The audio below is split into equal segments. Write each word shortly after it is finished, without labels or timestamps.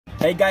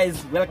Hey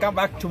guys, welcome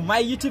back to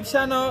my YouTube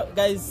channel.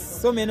 Guys,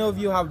 so many of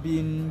you have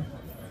been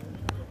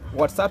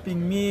WhatsApping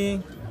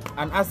me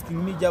and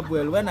asking me,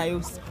 Jabuel, when are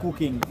you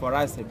cooking for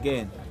us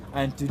again?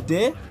 And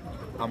today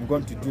I'm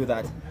going to do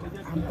that.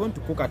 I'm going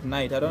to cook at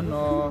night. I don't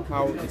know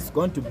how it's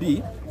going to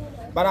be,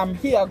 but I'm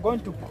here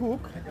going to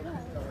cook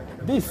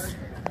this.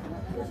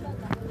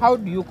 How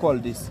do you call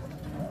this?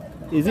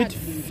 Is it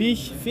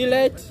fish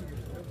fillet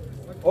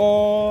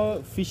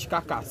or fish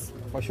carcass?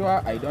 For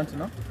sure, I don't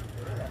know.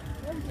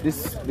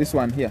 This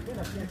one here.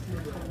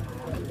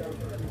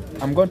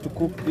 I'm going to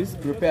cook this,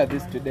 prepare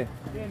this today.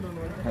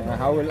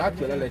 I will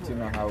actually let you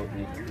know how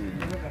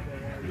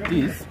it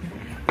is.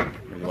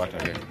 What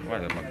again?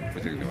 What about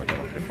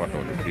the photo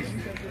of the fish?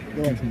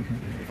 The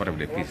photo of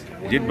the fish.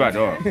 Is it bad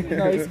or?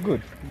 No, it's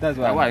good. That's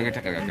why. Why you get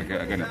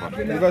again a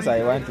photo? Because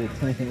I want it.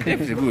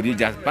 If it's good, you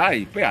just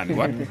buy, pay and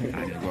what?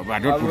 But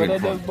don't put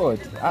it in phone.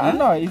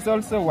 No, it's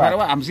also what?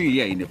 But I'm seeing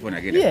here in the phone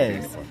again.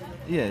 Yes.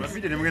 Yes. So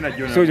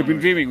you've been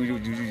dreaming?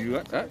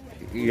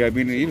 You have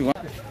been even.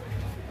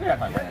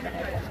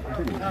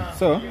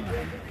 So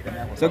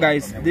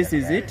guys, this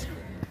is it.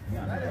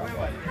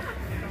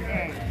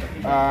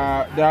 They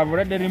have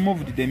already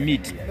removed the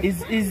meat.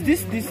 Is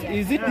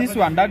it this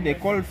one that they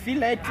call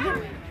fillet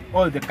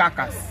or the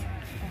carcass?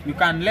 You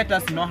can let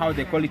us know how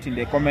they call it in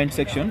the comment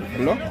section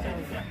below.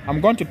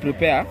 I'm going to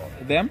prepare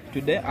them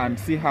today and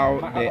see how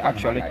they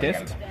actually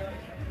taste.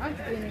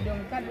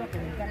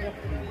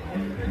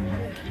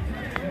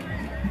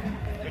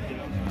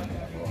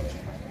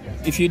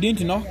 If you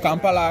didn't know,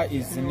 Kampala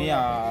is near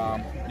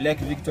Lake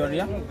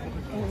Victoria.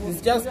 It's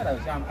just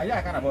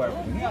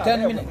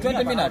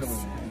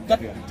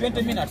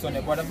 20 minutes on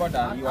the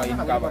border, you are in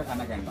Kaba.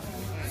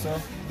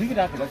 So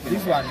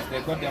this one,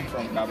 they got them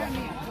from Kaba,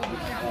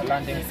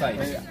 landing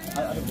site.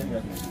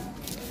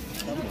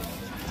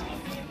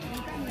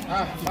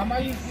 Mama,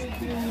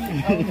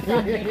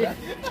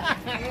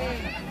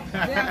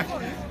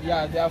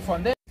 yeah, they are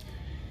from there.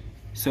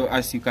 So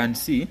as you can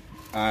see,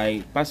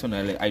 I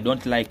personally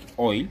don't like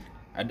oil.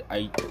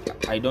 I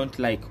don't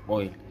like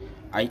oil.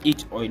 I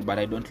eat oil, but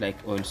I don't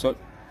like oil. So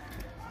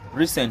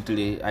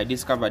recently I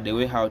discovered the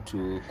way how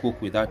to cook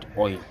without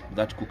oil,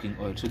 without cooking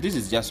oil. So this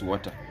is just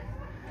water.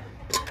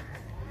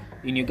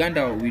 In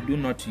Uganda we do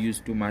not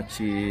use too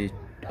much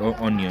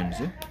onions.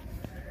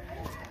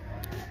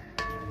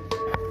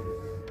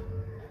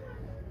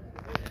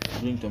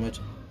 Bring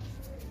tomato.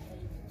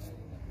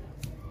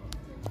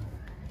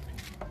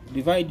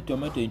 Divide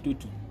tomato into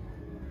two.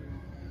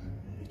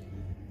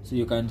 So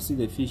you can see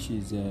the fish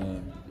is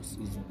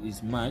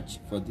much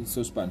for this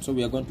saucepan. So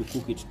we are going to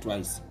cook it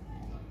twice.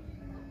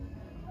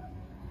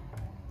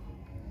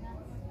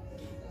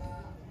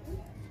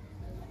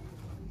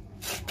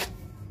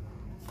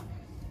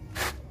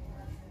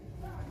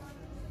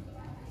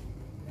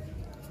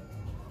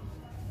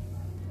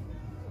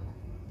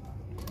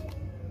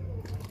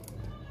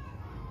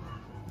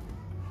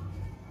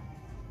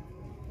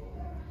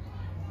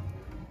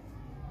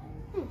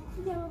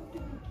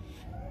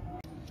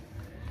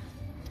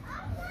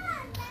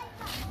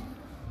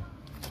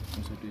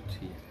 Do it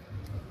here.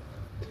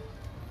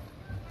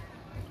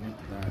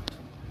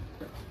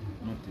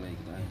 Not like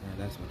that.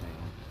 That's what I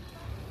want.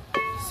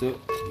 So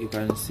you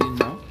can see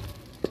now.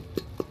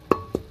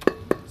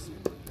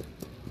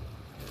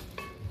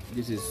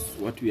 This is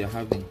what we are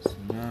having so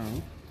now.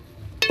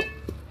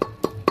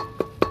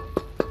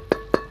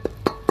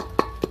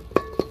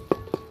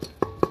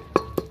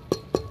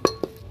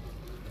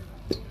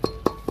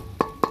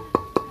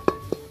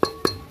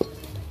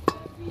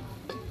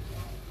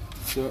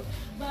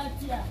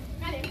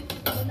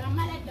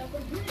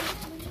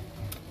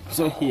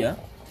 So here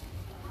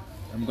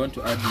I'm going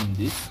to add in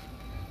this,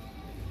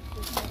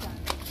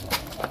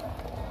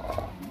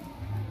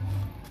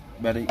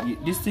 but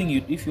this thing,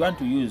 if you want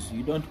to use,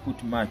 you don't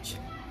put much,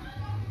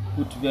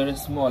 put very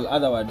small,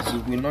 otherwise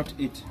you will not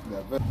eat.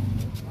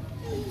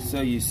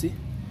 So you see,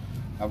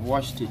 I've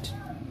washed it.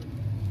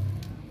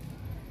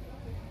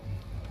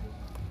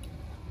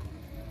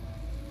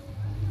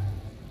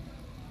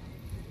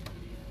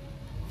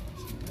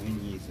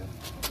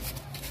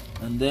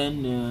 And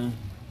then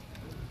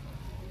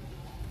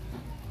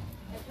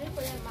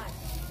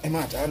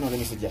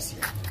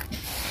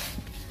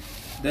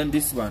then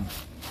this one.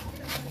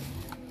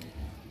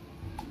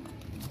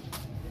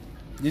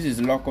 This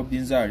is local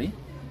binzari.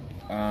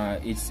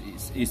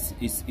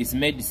 It's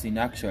medicine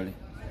actually.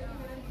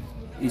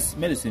 It's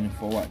medicine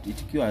for what?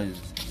 It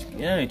cures.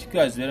 It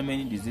cures very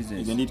many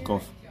diseases. You need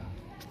cough.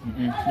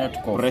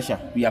 Not cough. Pressure.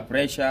 Yeah,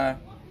 pressure.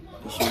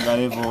 Sugar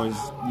levels.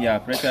 Yeah,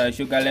 pressure,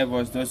 sugar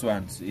levels. Those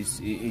ones.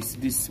 It's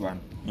this one.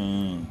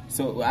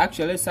 So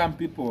actually, some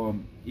people,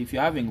 if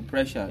you're having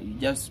pressure, you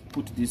just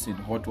put this in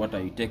hot water.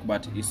 You take,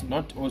 but it's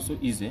not also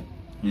easy.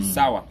 It's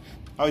sour.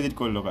 How is it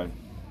called locally?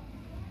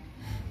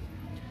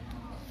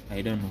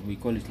 I don't know. We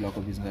call it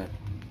local bizarre.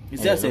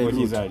 It's just a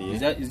root.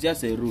 It's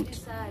just a root.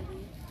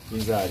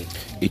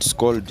 It's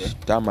called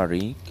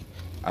turmeric,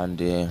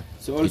 and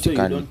so it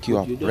can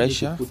cure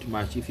pressure. Put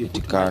much. If you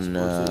it can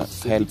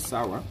help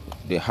sour.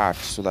 the heart,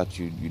 so that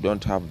you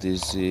don't have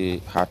this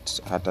heart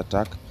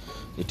attack.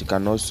 It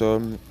can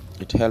also,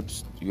 it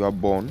helps your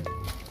bone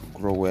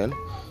grow well.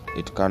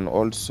 It can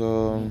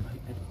also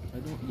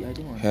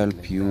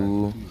help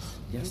you.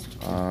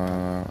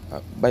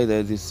 By the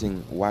way, this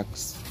thing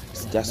works.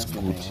 It's just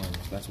good.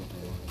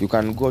 You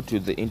can go to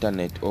the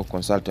internet or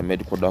consult a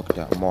medical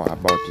doctor more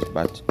about it,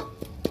 but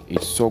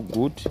it's so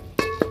good.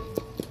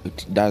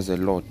 It does a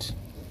lot.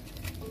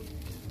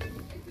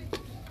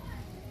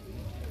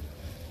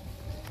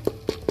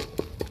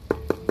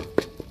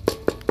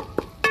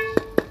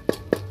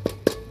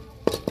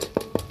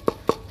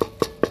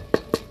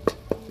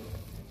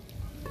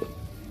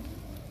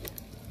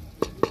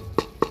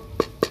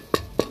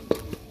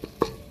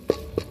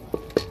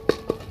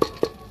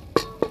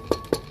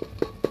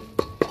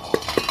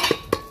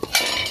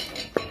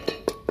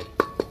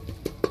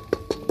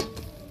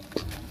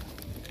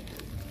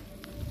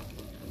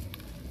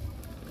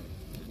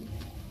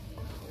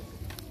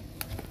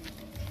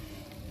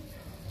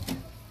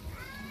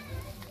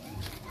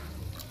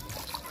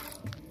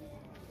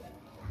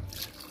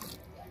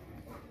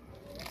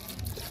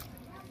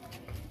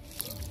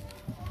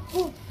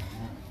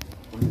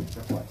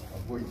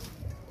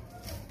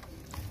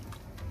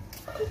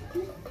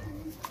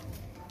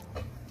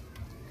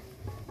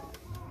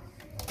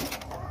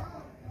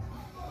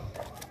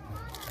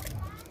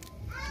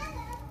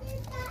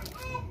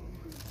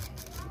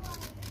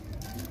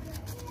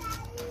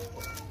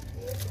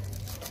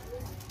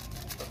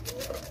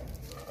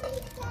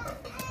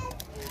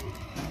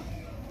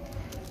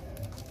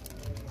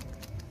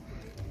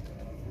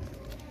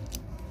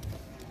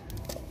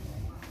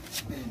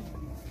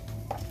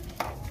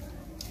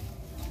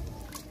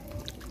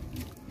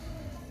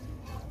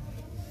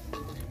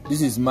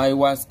 This is my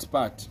worst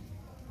part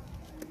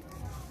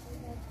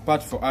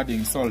for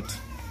adding salt.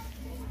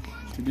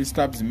 It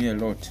disturbs me a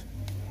lot.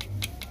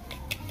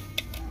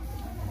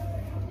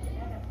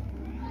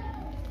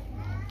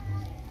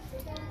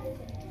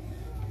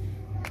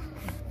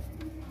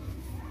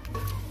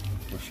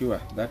 For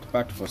sure, that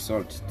part for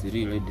salt, it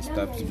really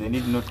disturbs me. They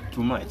need not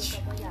too much.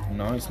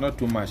 No, it's not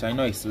too much. I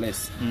know it's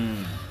less.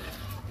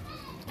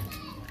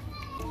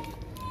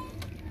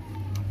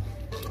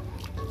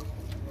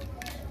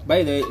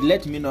 By the way,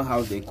 let me know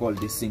how they call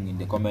this thing in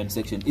the comment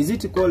section. Is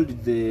it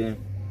called the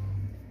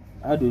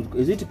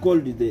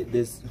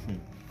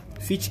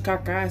fish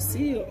carcass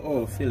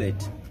or fillet?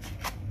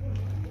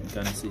 You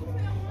can see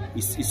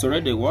it's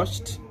already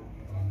washed.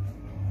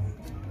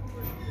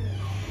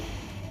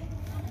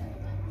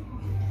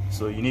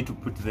 So you need to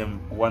put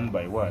them one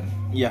by one.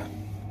 Yeah.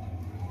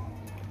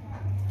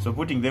 So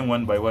putting them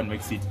one by one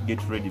makes it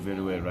get ready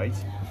very well, right?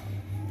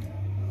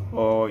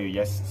 Or you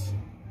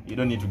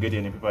don't need to get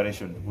any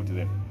preparation to put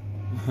them.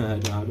 I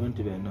don't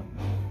even know.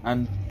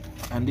 And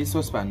this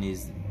saucepan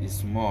is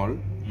small.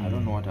 I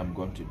don't know what I'm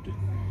going to do.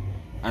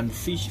 And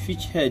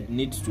fish head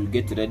needs to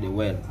get ready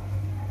well.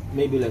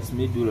 Maybe let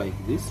me do like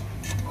this.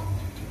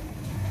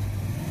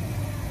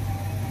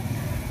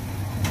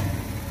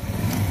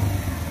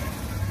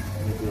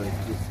 Maybe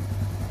like this.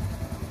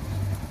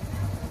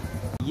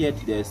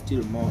 Yet there's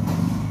still more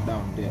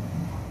down there.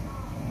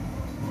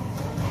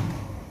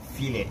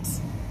 Fillet.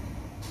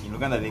 In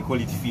Uganda they call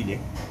it filet.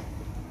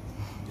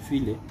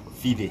 Fillet?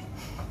 Filet.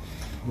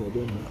 I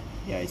don't know.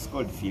 Yeah, it's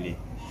called filet.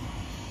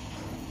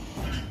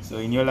 So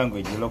in your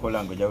language, your local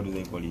language, how do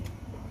they call it?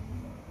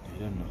 I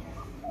don't know.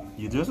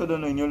 You also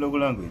don't know in your local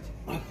language?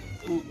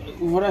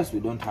 For us, we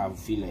don't have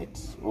fillet.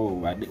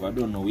 Oh, I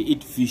don't know. We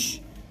eat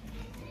fish.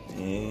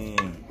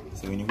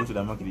 So when you go to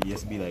the market, you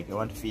just be like, I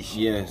want fish.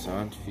 Yes, I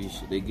want fish.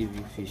 They give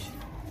you fish.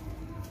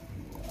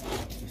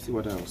 You see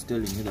what I was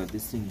telling you, that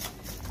this thing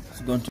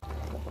is going to...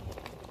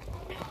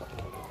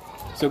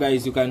 So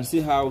guys, you can see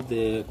how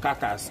the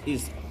carcass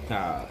is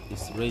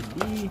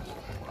ready.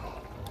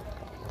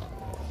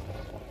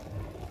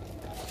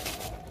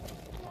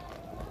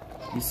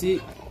 You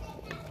see,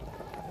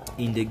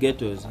 in the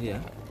ghettos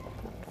here,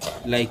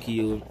 like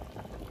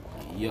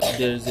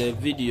there's a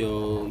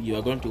video you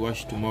are going to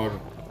watch tomorrow.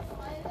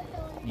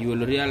 You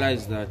will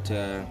realize that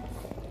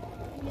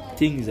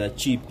things are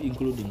cheap,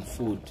 including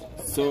food.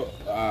 So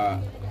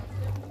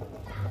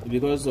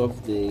because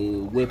of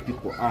the way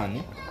people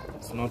earn,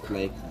 it's not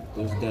like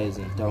those guys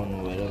in town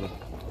or wherever.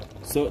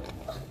 So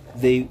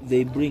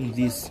they bring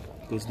this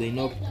because they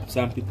know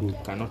some people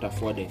cannot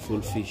afford a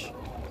full fish.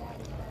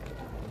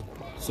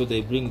 So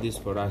they bring this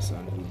for us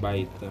and we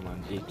buy them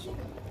and eat.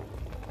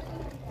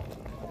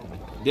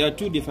 There are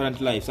two different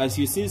lives. As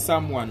you see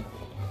someone,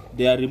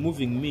 they are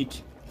removing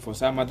meat for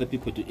some other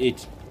people to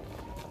eat.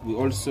 We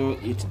also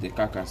eat the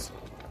carcass.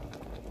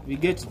 We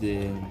also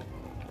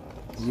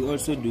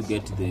do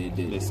get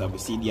the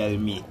subsidiary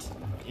meat.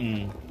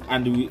 And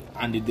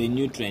the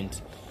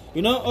nutrients.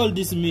 You know, all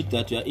this meat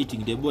that you are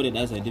eating, the body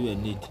doesn't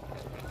even need.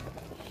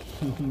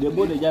 The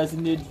body just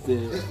needs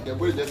the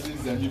body just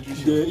needs the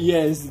nutrition. The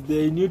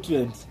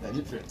nutrients. The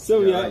nutrients.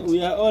 So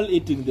we are all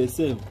eating the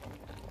same.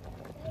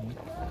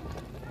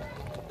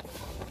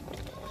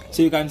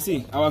 So you can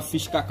see our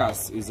fish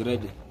carcass is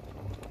ready.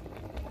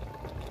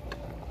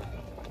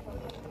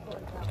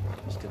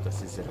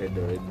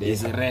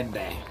 It's red.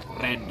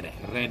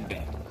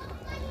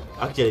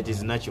 Actually, it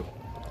is natural.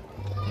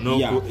 No,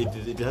 Yeah.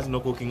 it has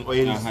no cooking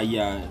oil.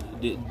 Yeah,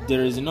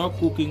 there is no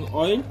cooking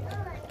oil.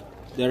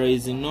 There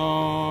is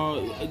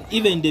no,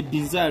 even the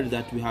bizarre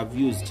that we have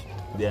used.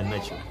 They are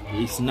natural.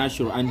 It's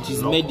natural and it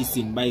is Local.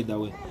 medicine, by the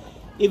way.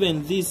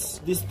 Even this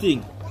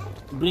thing,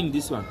 bring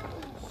this one.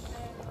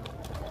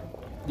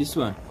 This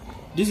one.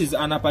 This is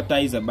an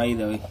appetizer, by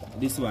the way.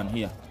 This one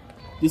here.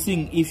 This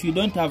thing, if you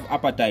don't have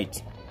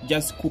appetite,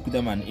 just cook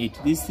them and eat.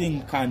 This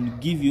thing can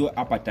give you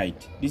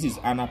appetite. This is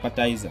an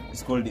appetizer.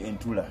 It's called the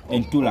entula.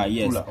 Entula,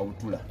 yes.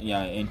 Entula.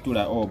 Yeah,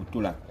 entula or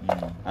tula.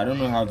 I don't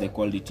know how they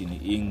call it in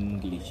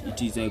English.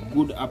 It is a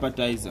good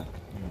appetizer.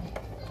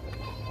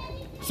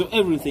 So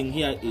everything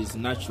here is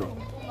natural.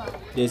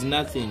 There's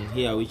nothing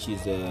here which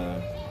is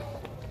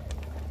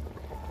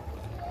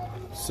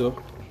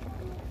so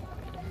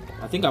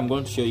I think I'm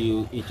going to show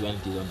you it when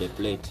it is on the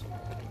plate.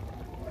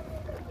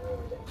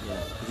 Yeah.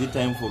 Is it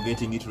time for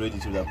getting it ready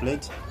to the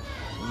plate?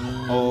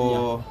 Yeah.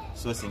 Or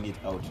sourcing it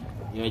out?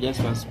 We're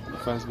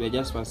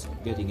just first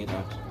getting it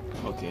out.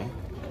 Okay.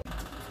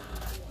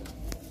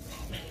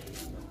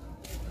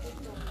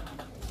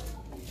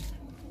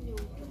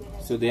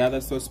 So the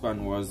other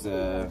saucepan was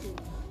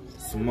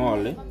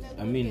small.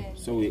 I mean,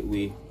 so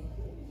we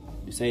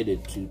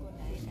decided to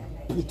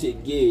put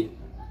again,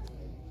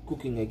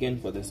 cooking again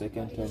for the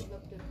second time.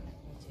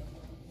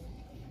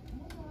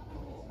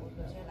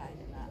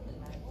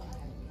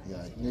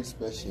 Yeah, it needs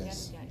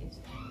patience.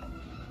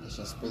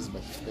 Patience pays by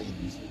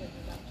pain.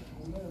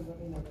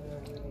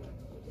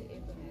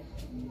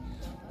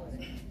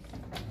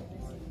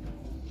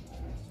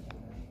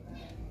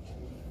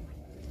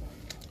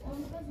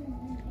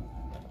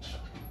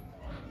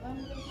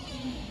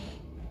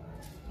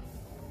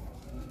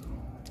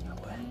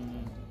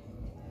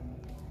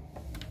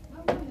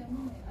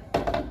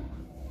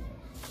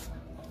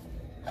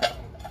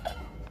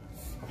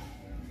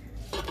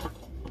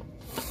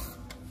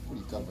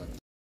 Fully covered.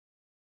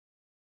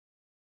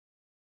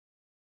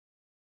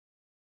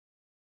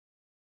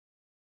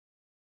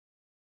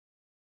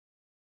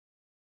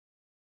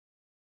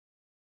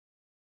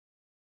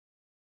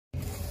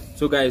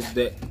 So guys,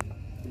 they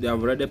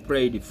have already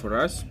prayed for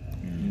us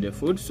the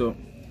food. So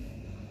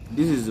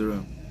this is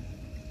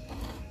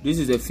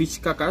a fish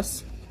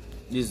carcass.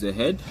 This is the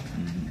head.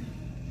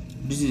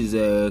 This is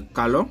a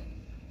callo.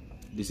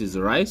 This is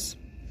rice.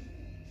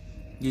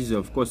 This is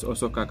of course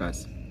also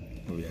carcass.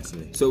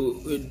 Obviously.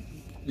 So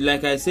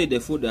like I said, the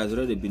food has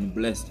already been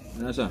blessed.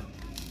 Yes, sir.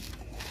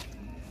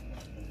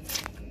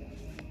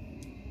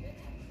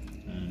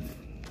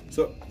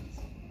 So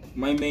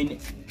my main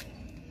is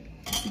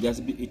to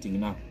just be eating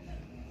now.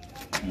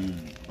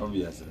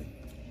 Obviously.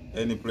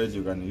 Any plate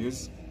you can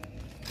use,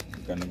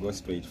 you can go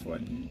straight for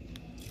it.